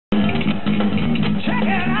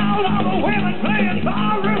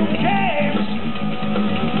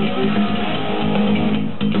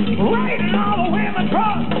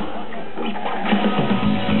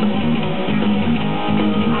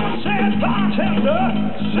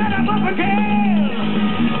set him up again.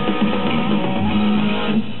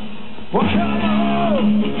 Well, hello,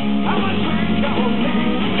 I'm a drink on me,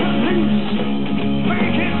 loose,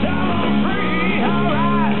 make it down free,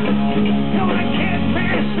 alright. Gonna get me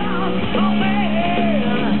some, oh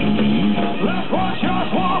man. Look what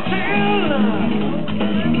just walked in.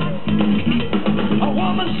 A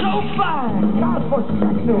woman so fine, God for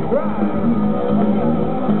sexual crime.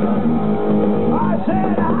 I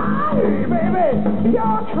said, hi, baby, you're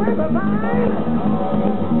a trip of mine.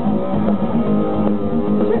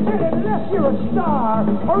 She said, unless you're a star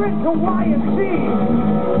or into Y&Z.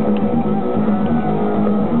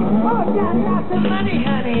 Oh, got lots of money,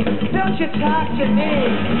 honey, don't you talk to me.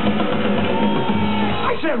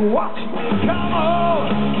 I said, what? Come on,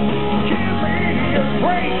 give me a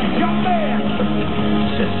break, young man.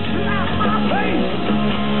 She slapped my face.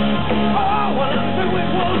 Oh, well, I knew it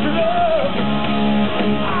was love.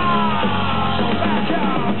 Back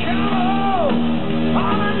out, come on.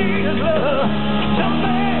 All I need is love to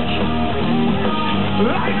make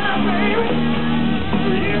right now, baby.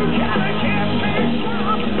 You gotta give me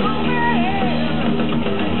some man.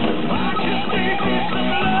 I just need me some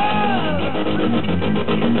love.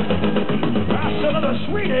 I said, little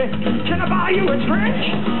sweetie, can I buy you a drink?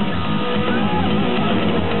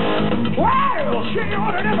 Well, she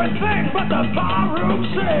ordered everything but the barroom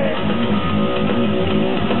sink.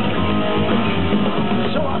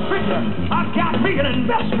 So I figure I've got me an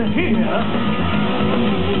investment here.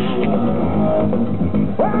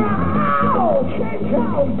 Wow! King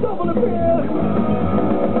cow, double the bill.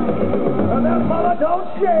 And that mother don't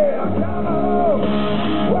share. Come on.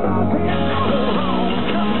 Well, I'll take it home.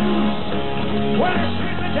 When it's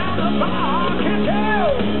sitting down the bar, I can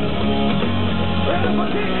tell. Well, if I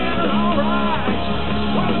did, all right.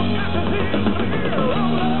 Well, the message is clear.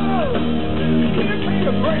 Oh, give me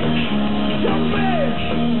a break. Young man.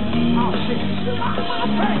 Oh, she slapped my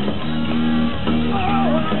face.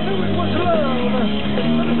 Oh, I knew it was love.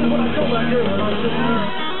 This is what I told that girl. I said,